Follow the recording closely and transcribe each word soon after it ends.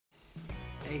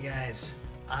Hey guys,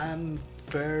 I'm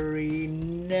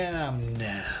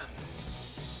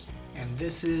FurryNomNoms, and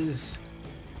this is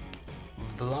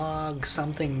vlog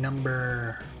something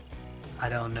number, I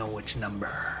don't know which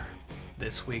number.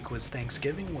 This week was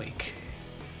Thanksgiving week.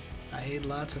 I ate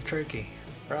lots of turkey,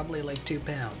 probably like 2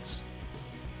 pounds,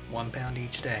 1 pound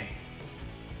each day.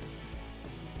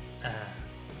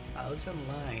 I was in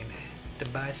line to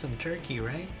buy some turkey,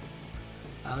 right?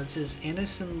 I was just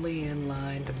innocently in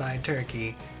line to buy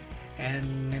turkey,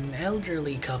 and an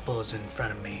elderly couple's in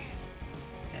front of me,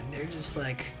 and they're just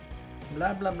like,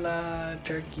 blah blah blah,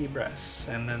 turkey breasts,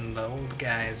 and then the old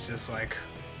guy is just like,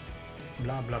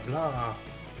 blah blah blah,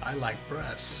 I like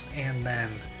breasts, and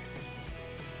then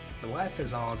the wife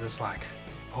is all just like,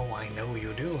 oh, I know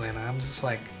you do, and I'm just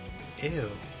like, ew,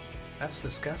 that's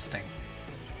disgusting.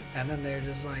 And then they're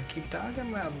just like, keep talking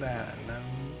about that, and then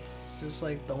it's just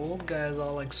like the old guy's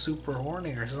all like super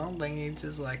horny or something. He's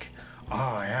just like,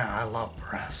 oh yeah, I love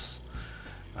breasts.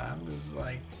 I'm just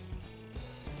like,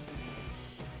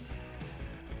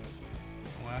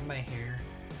 why am I here?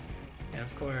 And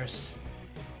of course,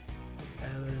 I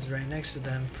was right next to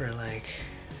them for like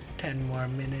 10 more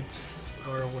minutes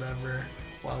or whatever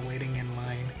while waiting in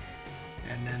line.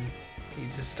 And then he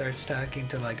just starts talking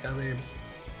to like other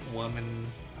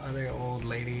old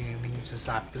lady, and he's just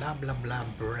like, blah blah blah,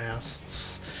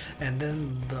 breasts. And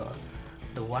then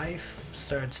the wife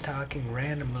starts talking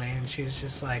randomly, and she's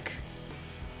just like,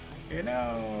 you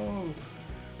know,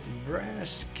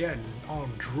 breasts get all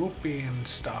droopy and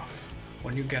stuff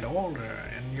when you get older,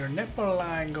 and your nipple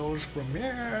line goes from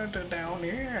here to down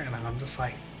here. And I'm just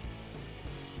like,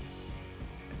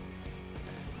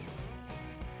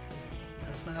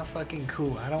 that's not fucking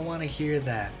cool. I don't want to hear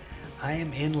that. I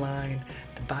am in line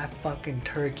to buy fucking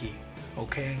turkey,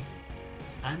 okay?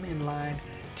 I'm in line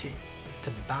to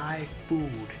buy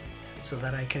food so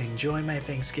that I can enjoy my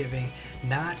Thanksgiving,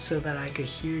 not so that I could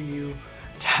hear you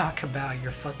talk about your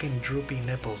fucking droopy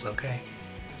nipples, okay?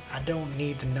 I don't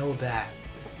need to know that.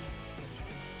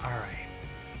 Alright.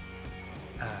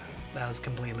 That was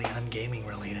completely ungaming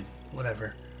related.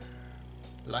 Whatever.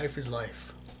 Life is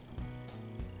life.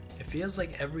 It feels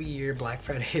like every year Black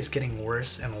Friday is getting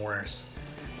worse and worse.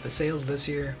 The sales this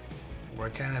year were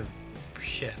kind of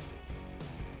shit.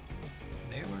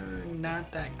 They were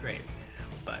not that great,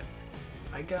 but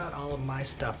I got all of my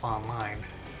stuff online.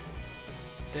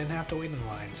 Didn't have to wait in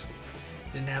lines.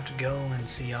 Didn't have to go and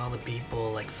see all the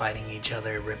people like fighting each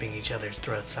other, ripping each other's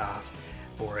throats off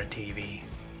for a TV.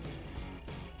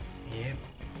 Yep,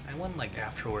 I went like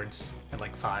afterwards at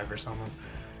like 5 or something.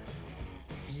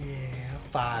 Yeah,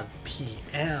 5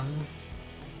 p.m.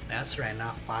 That's right,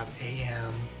 not 5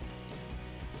 a.m.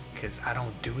 Because I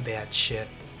don't do that shit.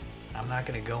 I'm not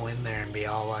gonna go in there and be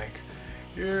all like,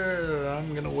 yeah,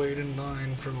 I'm gonna wait in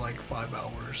line for like 5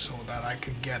 hours so that I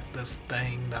could get this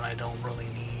thing that I don't really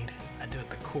need. I do it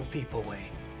the cool people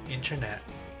way. Internet.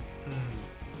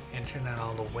 Internet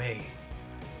all the way.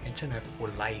 Internet for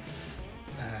life.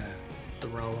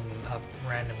 Throwing up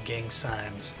random gang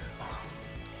signs.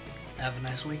 Have a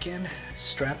nice weekend.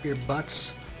 Strap your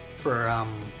butts for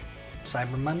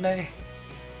Cyber Monday.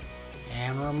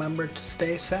 And remember to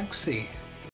stay sexy.